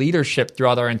 governmental leadership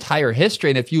throughout our entire history.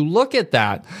 And if you look at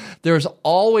that, there's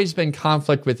always been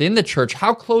conflict within the church.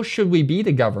 How close should we be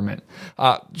to government?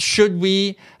 Should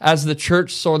we, as the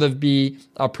church, sort of be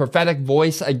a prophetic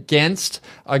voice against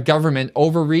a government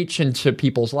overreach into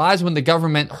people's lives when the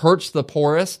government hurts the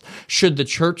poorest? Should the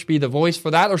church be the voice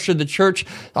for that? Or should the church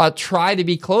try to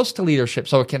be close to leadership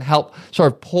so it can help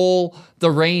sort of pull the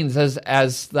reins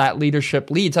as that leadership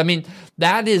leads? I mean,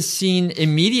 that is seen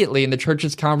immediately in the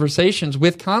church's conversations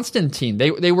with Constantine.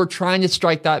 They were trying to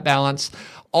strike that balance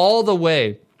all the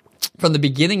way from the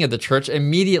beginning of the church,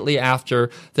 immediately after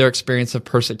their experience of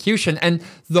persecution. And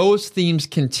those themes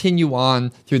continue on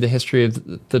through the history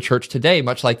of the church today,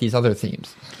 much like these other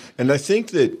themes. And I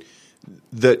think that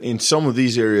in some of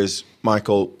these areas,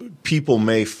 Michael, people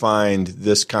may find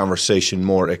this conversation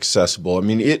more accessible. I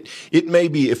mean, it may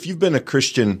be, if you've been a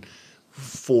Christian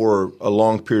for a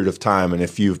long period of time and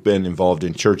if you've been involved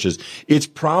in churches, it's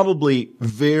probably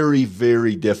very,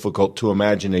 very difficult to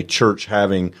imagine a church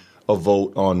having a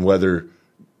vote on whether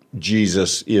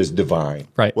Jesus is divine,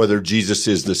 right, whether Jesus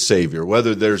is the Savior,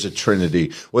 whether there's a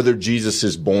Trinity, whether Jesus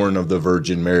is born of the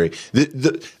Virgin Mary.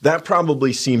 That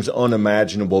probably seems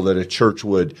unimaginable that a church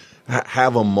would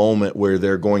have a moment where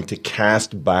they're going to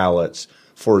cast ballots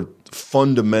for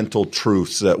fundamental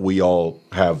truths that we all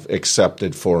have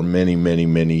accepted for many, many,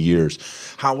 many years.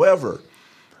 However,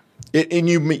 and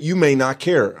you may not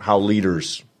care how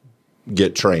leaders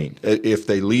get trained. If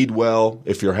they lead well,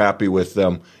 if you're happy with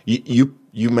them,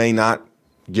 you may not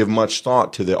give much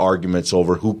thought to the arguments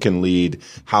over who can lead,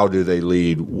 how do they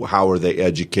lead, how are they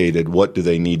educated, what do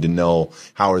they need to know,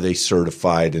 how are they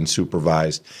certified and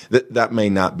supervised. That may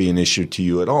not be an issue to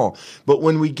you at all. But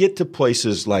when we get to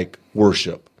places like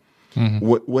worship,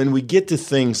 when we get to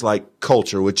things like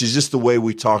culture, which is just the way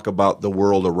we talk about the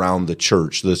world around the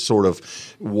church, the sort of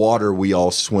water we all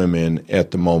swim in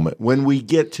at the moment, when we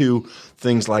get to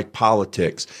things like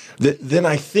politics, then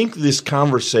I think this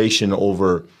conversation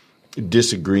over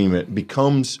disagreement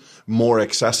becomes more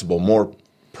accessible, more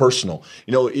personal.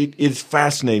 You know, it's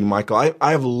fascinating, Michael.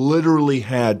 I've literally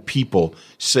had people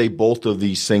say both of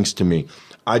these things to me.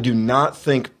 I do not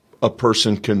think a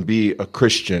person can be a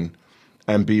Christian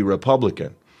and be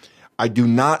Republican. I do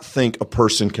not think a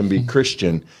person can be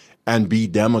Christian and be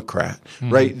Democrat,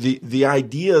 right? The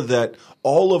idea that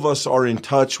all of us are in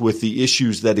touch with the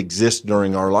issues that exist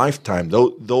during our lifetime,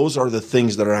 those are the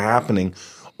things that are happening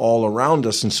all around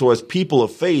us. And so as people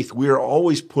of faith, we are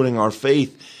always putting our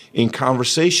faith in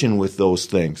conversation with those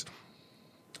things.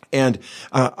 And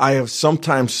I have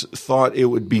sometimes thought it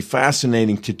would be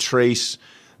fascinating to trace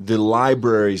the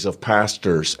libraries of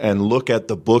pastors and look at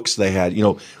the books they had,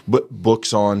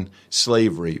 books on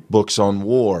slavery, books on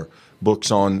war,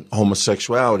 books on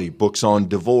homosexuality, books on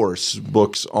divorce,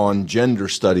 books on gender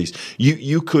studies.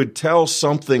 You could tell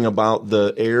something about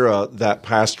the era that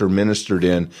pastor ministered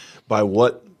in by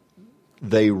what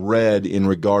they read in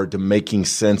regard to making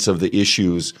sense of the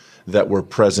issues that were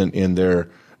present in their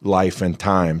life and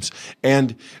times.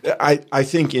 And I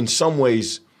think in some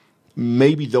ways,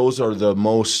 maybe those are the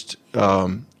most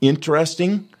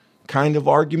interesting kind of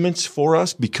arguments for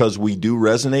us because we do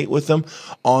resonate with them.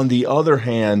 On the other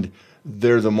hand,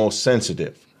 they're the most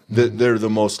sensitive. They're the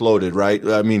most loaded, right?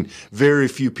 I mean, very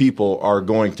few people are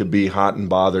going to be hot and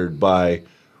bothered by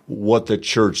what the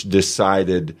church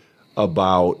decided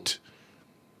about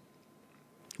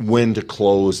when to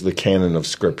close the canon of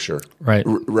Scripture. Right.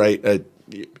 Right.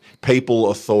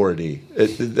 Papal authority.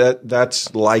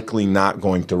 That's likely not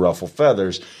going to ruffle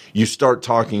feathers. You start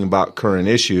talking about current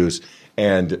issues,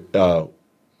 and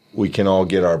we can all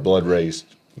get our blood raised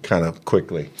kind of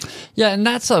quickly. Yeah, and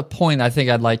that's a point I think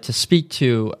I'd like to speak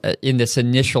to in this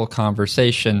initial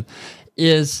conversation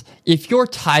is if you're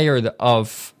tired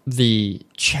of the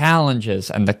challenges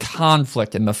and the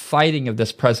conflict and the fighting of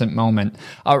this present moment,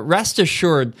 rest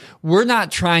assured, we're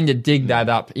not trying to dig that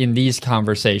up in these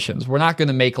conversations. We're not going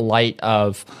to make light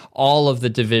of all of the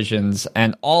divisions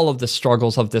and all of the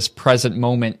struggles of this present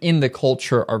moment in the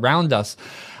culture around us.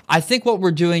 I think what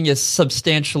we're doing is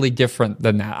substantially different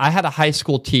than that. I had a high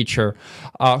school teacher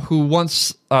who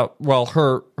once,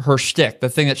 her shtick, the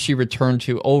thing that she returned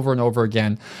to over and over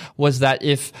again, was that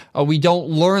if we don't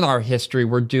learn our history,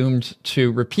 we're doomed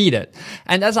to repeat it.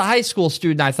 And as a high school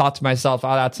student, I thought to myself,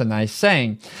 oh, that's a nice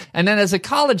saying. And then as a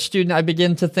college student, I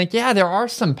began to think, yeah, there are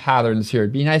some patterns here.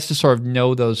 It'd be nice to sort of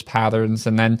know those patterns,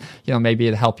 and then, maybe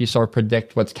it'd help you sort of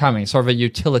predict what's coming, sort of a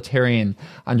utilitarian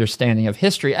understanding of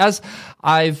history. As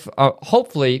I've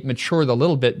hopefully matured a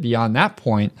little bit beyond that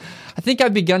point, I think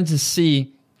I've begun to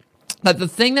see that the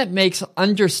thing that makes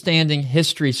understanding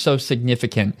history so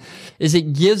significant is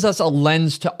it gives us a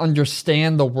lens to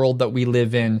understand the world that we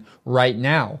live in right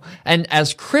now. And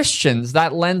as Christians,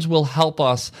 that lens will help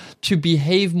us to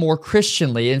behave more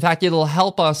Christianly. In fact, it'll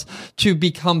help us to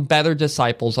become better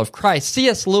disciples of Christ.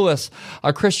 C.S. Lewis,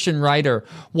 a Christian writer,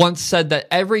 once said that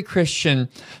every Christian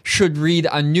should read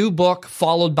a new book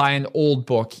followed by an old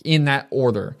book in that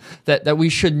order, that we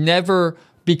should never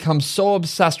become so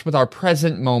obsessed with our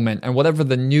present moment and whatever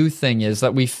the new thing is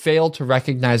that we fail to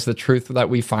recognize the truth that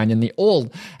we find in the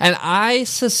old. And I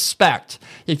suspect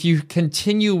if you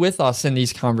continue with us in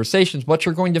these conversations, what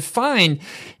you're going to find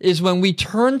is when we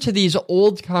turn to these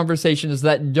old conversations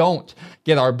that don't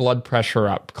get our blood pressure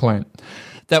up, Clint,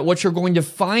 that what you're going to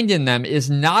find in them is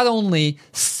not only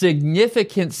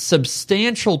significant,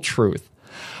 substantial truth,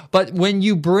 but when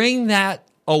you bring that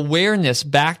awareness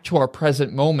back to our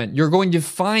present moment, you're going to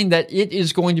find that it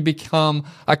is going to become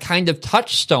a kind of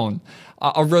touchstone,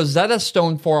 a Rosetta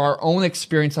Stone for our own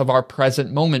experience of our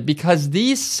present moment, because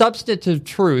these substantive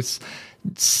truths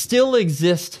still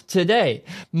exist today.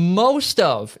 Most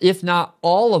of, if not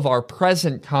all of our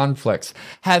present conflicts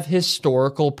have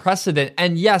historical precedent.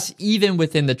 And yes, even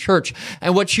within the church.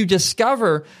 And what you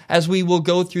discover as we will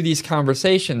go through these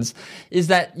conversations is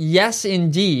that yes,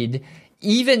 indeed,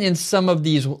 even in some of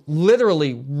these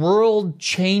literally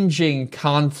world-changing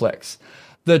conflicts,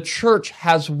 the church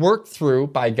has worked through,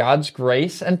 by God's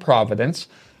grace and providence,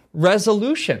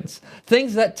 resolutions.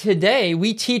 Things that today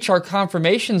we teach our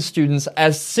confirmation students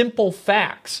as simple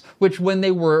facts, which when they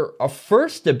were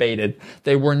first debated,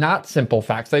 they were not simple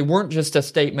facts. They weren't just a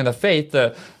statement of faith,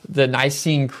 the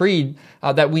Nicene Creed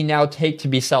that we now take to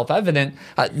be self-evident.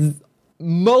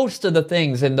 Most of the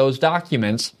things in those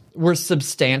documents were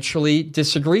substantially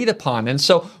disagreed upon. And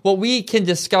so what we can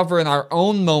discover in our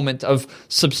own moment of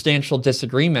substantial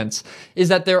disagreements is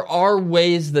that there are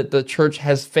ways that the church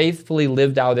has faithfully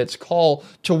lived out its call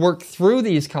to work through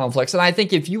these conflicts. And I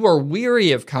think if you are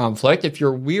weary of conflict, if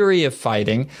you're weary of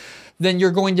fighting, then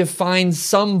you're going to find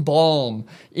some balm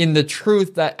in the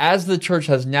truth that as the church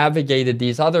has navigated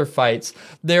these other fights,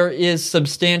 there is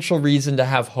substantial reason to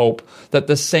have hope that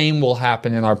the same will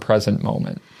happen in our present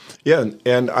moment. Yeah,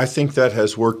 and I think that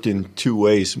has worked in two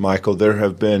ways, Michael. There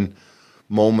have been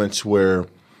moments where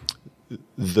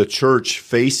the church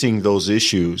facing those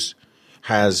issues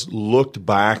has looked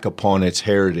back upon its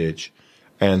heritage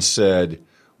and said,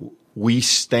 we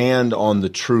stand on the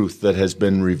truth that has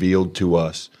been revealed to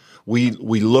us. We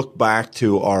look back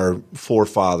to our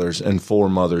forefathers and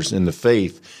foremothers in the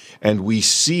faith, and we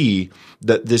see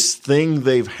that this thing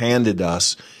they've handed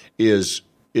us is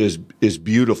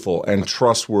beautiful and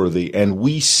trustworthy, and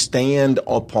we stand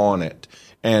upon it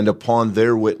and upon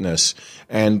their witness.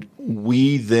 And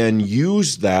we then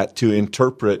use that to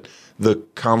interpret the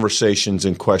conversations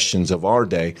and questions of our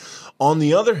day. On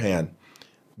the other hand,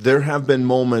 there have been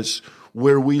moments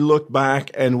where we look back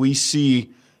and we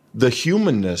see the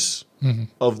humanness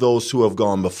of those who have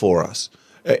gone before us.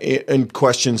 And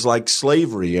questions like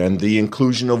slavery and the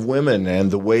inclusion of women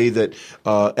and the way that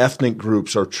ethnic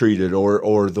groups are treated,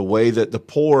 or the way that the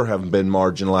poor have been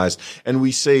marginalized. And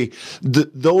we say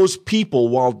those people,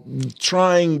 while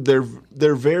trying their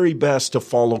very best to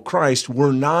follow Christ,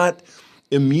 were not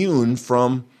immune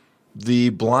from the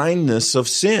blindness of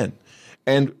sin.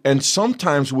 And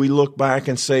sometimes we look back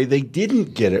and say they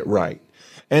didn't get it right.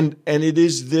 And it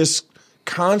is this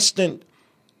constant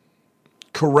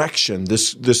correction,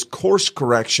 this course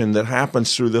correction that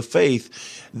happens through the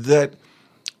faith that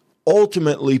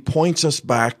ultimately points us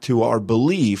back to our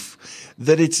belief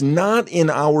that it's not in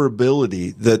our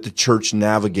ability that the church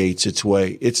navigates its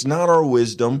way. It's not our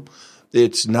wisdom.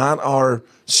 It's not our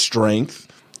strength.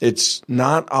 It's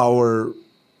not our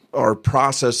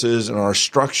processes and our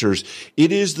structures.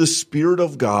 It is the Spirit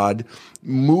of God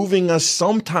moving us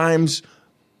sometimes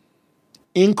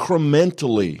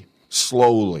incrementally,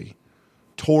 slowly,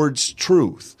 towards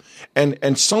truth.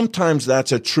 And sometimes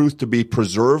that's a truth to be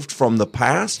preserved from the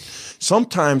past.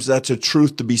 Sometimes that's a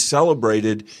truth to be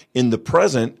celebrated in the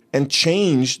present and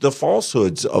change the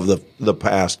falsehoods of the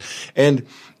past. And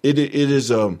it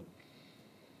is a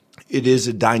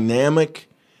dynamic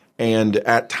and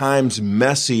at times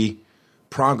messy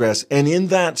progress. And in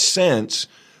that sense,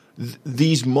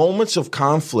 these moments of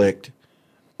conflict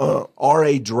are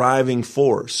a driving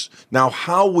force. Now,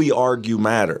 how we argue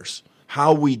matters.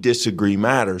 How we disagree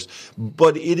matters,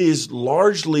 but it is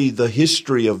largely the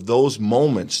history of those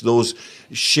moments, those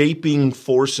shaping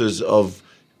forces of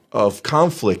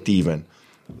conflict even,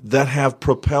 that have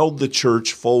propelled the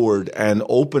church forward and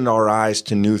opened our eyes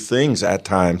to new things at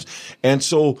times. And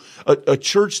so a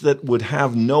church that would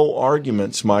have no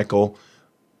arguments, Michael,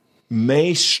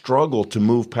 may struggle to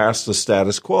move past the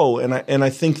status quo. And I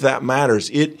think that matters.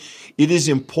 It is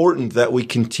important that we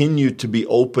continue to be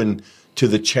open to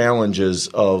the challenges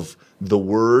of the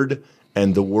Word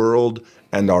and the world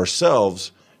and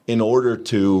ourselves in order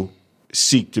to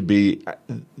seek to be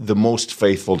the most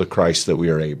faithful to Christ that we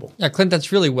are able. Yeah, Clint,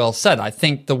 that's really well said. I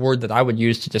think the word that I would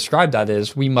use to describe that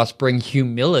is we must bring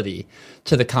humility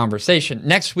to the conversation.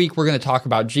 Next week, we're going to talk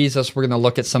about Jesus. We're going to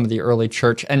look at some of the early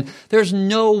church. And there's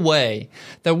no way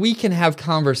that we can have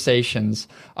conversations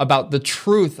about the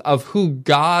truth of who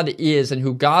God is and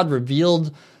who God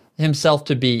revealed himself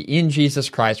to be in Jesus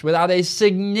Christ without a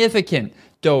significant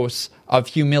dose of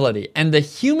humility. And the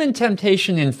human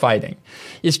temptation in fighting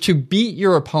is to beat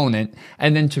your opponent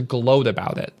and then to gloat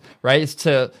about it, right? It's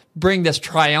to bring this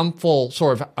triumphal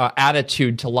sort of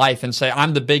attitude to life and say,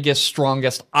 I'm the biggest,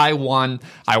 strongest, I won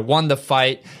the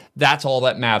fight, that's all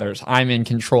that matters, I'm in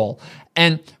control.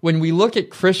 And when we look at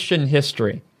Christian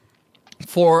history,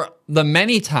 for the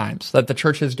many times that the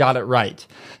church has got it right,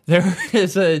 there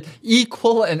is an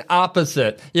equal and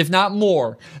opposite, if not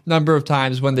more, number of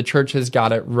times when the church has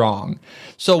got it wrong.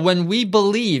 So when we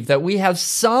believe that we have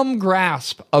some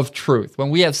grasp of truth, when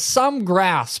we have some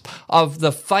grasp of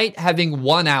the fight having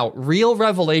won out, real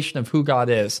revelation of who God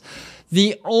is,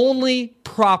 the only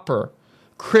proper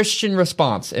Christian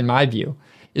response, in my view,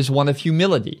 is one of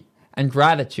humility and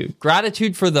gratitude.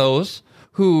 Gratitude for those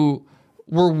who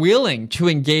were willing to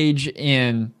engage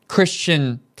in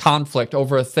Christian conflict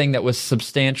over a thing that was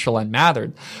substantial and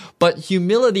mattered. But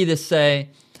humility to say,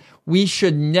 we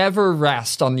should never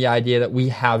rest on the idea that we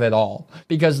have it all.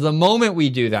 Because the moment we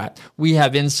do that, we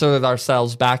have inserted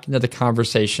ourselves back into the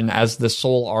conversation as the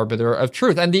sole arbiter of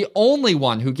truth. And the only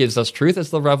one who gives us truth is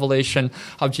the revelation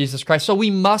of Jesus Christ. So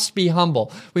we must be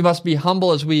humble. We must be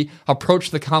humble as we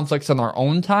approach the conflicts in our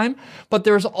own time. But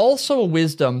there's also a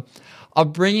wisdom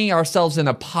of bringing ourselves in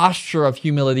a posture of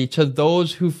humility to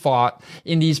those who fought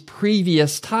in these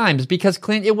previous times, because,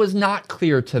 Clint, it was not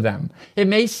clear to them. It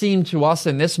may seem to us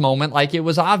in this moment like it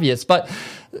was obvious, but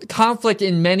conflict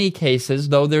in many cases,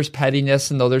 though there's pettiness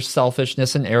and though there's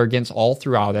selfishness and arrogance all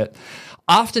throughout it,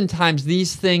 oftentimes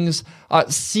these things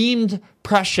seemed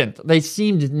prescient. They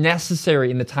seemed necessary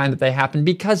in the time that they happened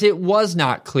because it was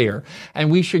not clear.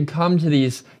 And we should come to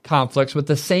these conflicts with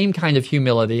the same kind of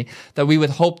humility that we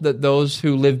would hope that those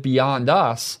who live beyond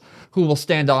us, who will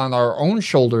stand on our own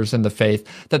shoulders in the faith,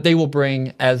 that they will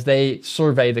bring as they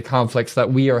survey the conflicts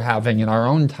that we are having in our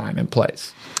own time and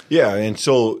place. Yeah, and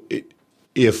so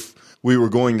if we were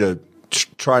going to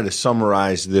try to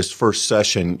summarize this first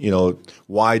session,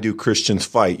 why do Christians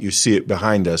fight? You see it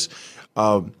behind us.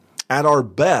 At our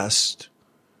best,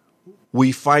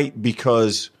 we fight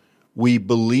because we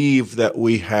believe that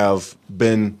we have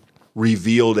been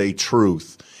revealed a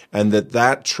truth, and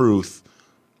that truth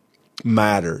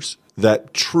matters.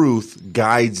 That truth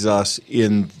guides us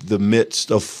in the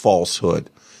midst of falsehood.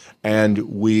 And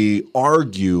we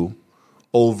argue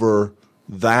over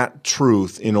that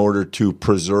truth in order to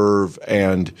preserve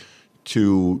and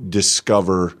to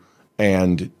discover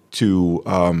and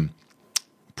to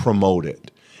promote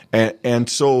it. And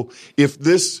so if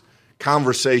this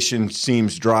conversation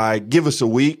seems dry, give us a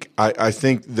week. I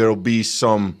think there'll be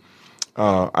some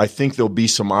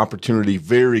opportunity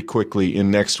very quickly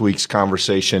in next week's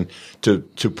conversation to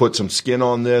put some skin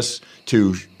on this,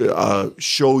 to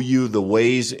show you the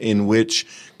ways in which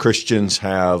Christians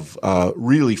have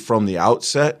really from the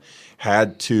outset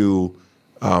had to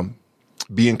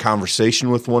be in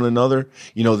conversation with one another.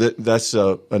 That's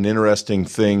an interesting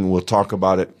thing. We'll talk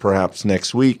about it perhaps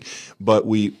next week, but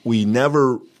we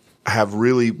never have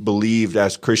really believed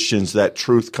as Christians that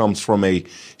truth comes from a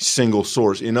single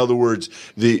source. In other words,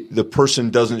 the person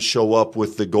doesn't show up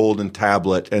with the golden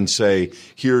tablet and say,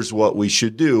 here's what we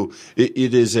should do.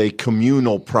 It is a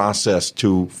communal process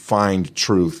to find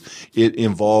truth. It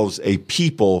involves a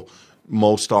people,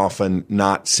 most often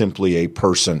not simply a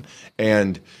person.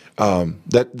 And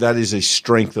that is a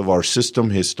strength of our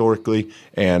system historically,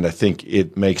 and I think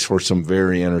it makes for some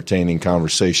very entertaining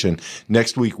conversation.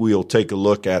 Next week, we'll take a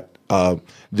look at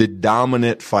the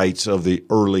dominant fights of the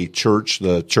early church,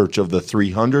 the church of the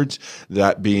 300s,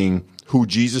 that being who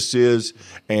Jesus is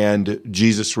and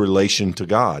Jesus' relation to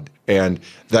God. And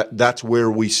that's where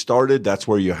we started. That's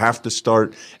where you have to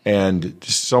start. And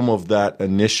some of that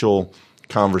initial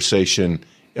conversation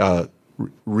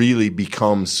really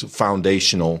becomes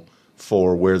foundational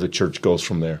for where the church goes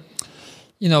from there.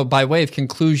 By way of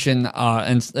conclusion,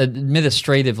 and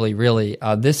administratively, really,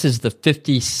 this is the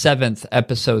 57th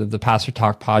episode of the Pastor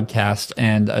Talk podcast,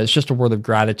 and it's just a word of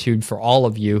gratitude for all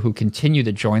of you who continue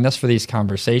to join us for these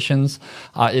conversations.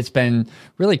 It's been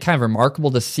really kind of remarkable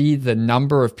to see the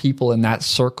number of people in that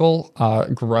circle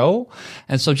grow,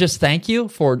 and so just thank you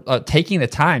for taking the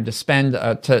time to spend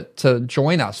to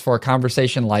join us for a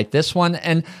conversation like this one.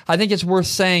 And I think it's worth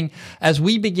saying, as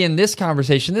we begin this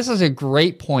conversation, this is a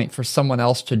great point for someone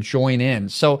else to join in.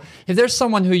 So if there's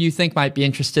someone who you think might be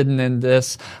interested in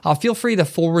this, feel free to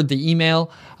forward the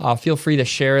email. Feel free to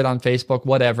share it on Facebook,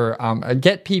 whatever.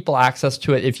 Get people access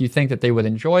to it if you think that they would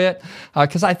enjoy it,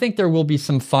 because I think there will be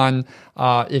some fun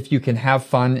if you can have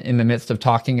fun in the midst of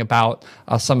talking about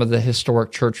some of the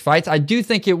historic church fights. I do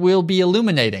think it will be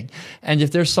illuminating. And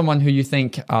if there's someone who you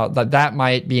think that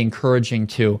might be encouraging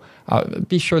to,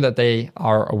 be sure that they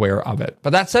are aware of it.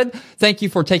 But that said, thank you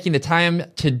for taking the time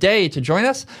today to join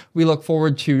us. We look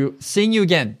forward to seeing you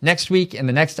again next week in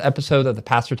the next episode of the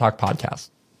Pastor Talk podcast.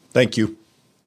 Thank you.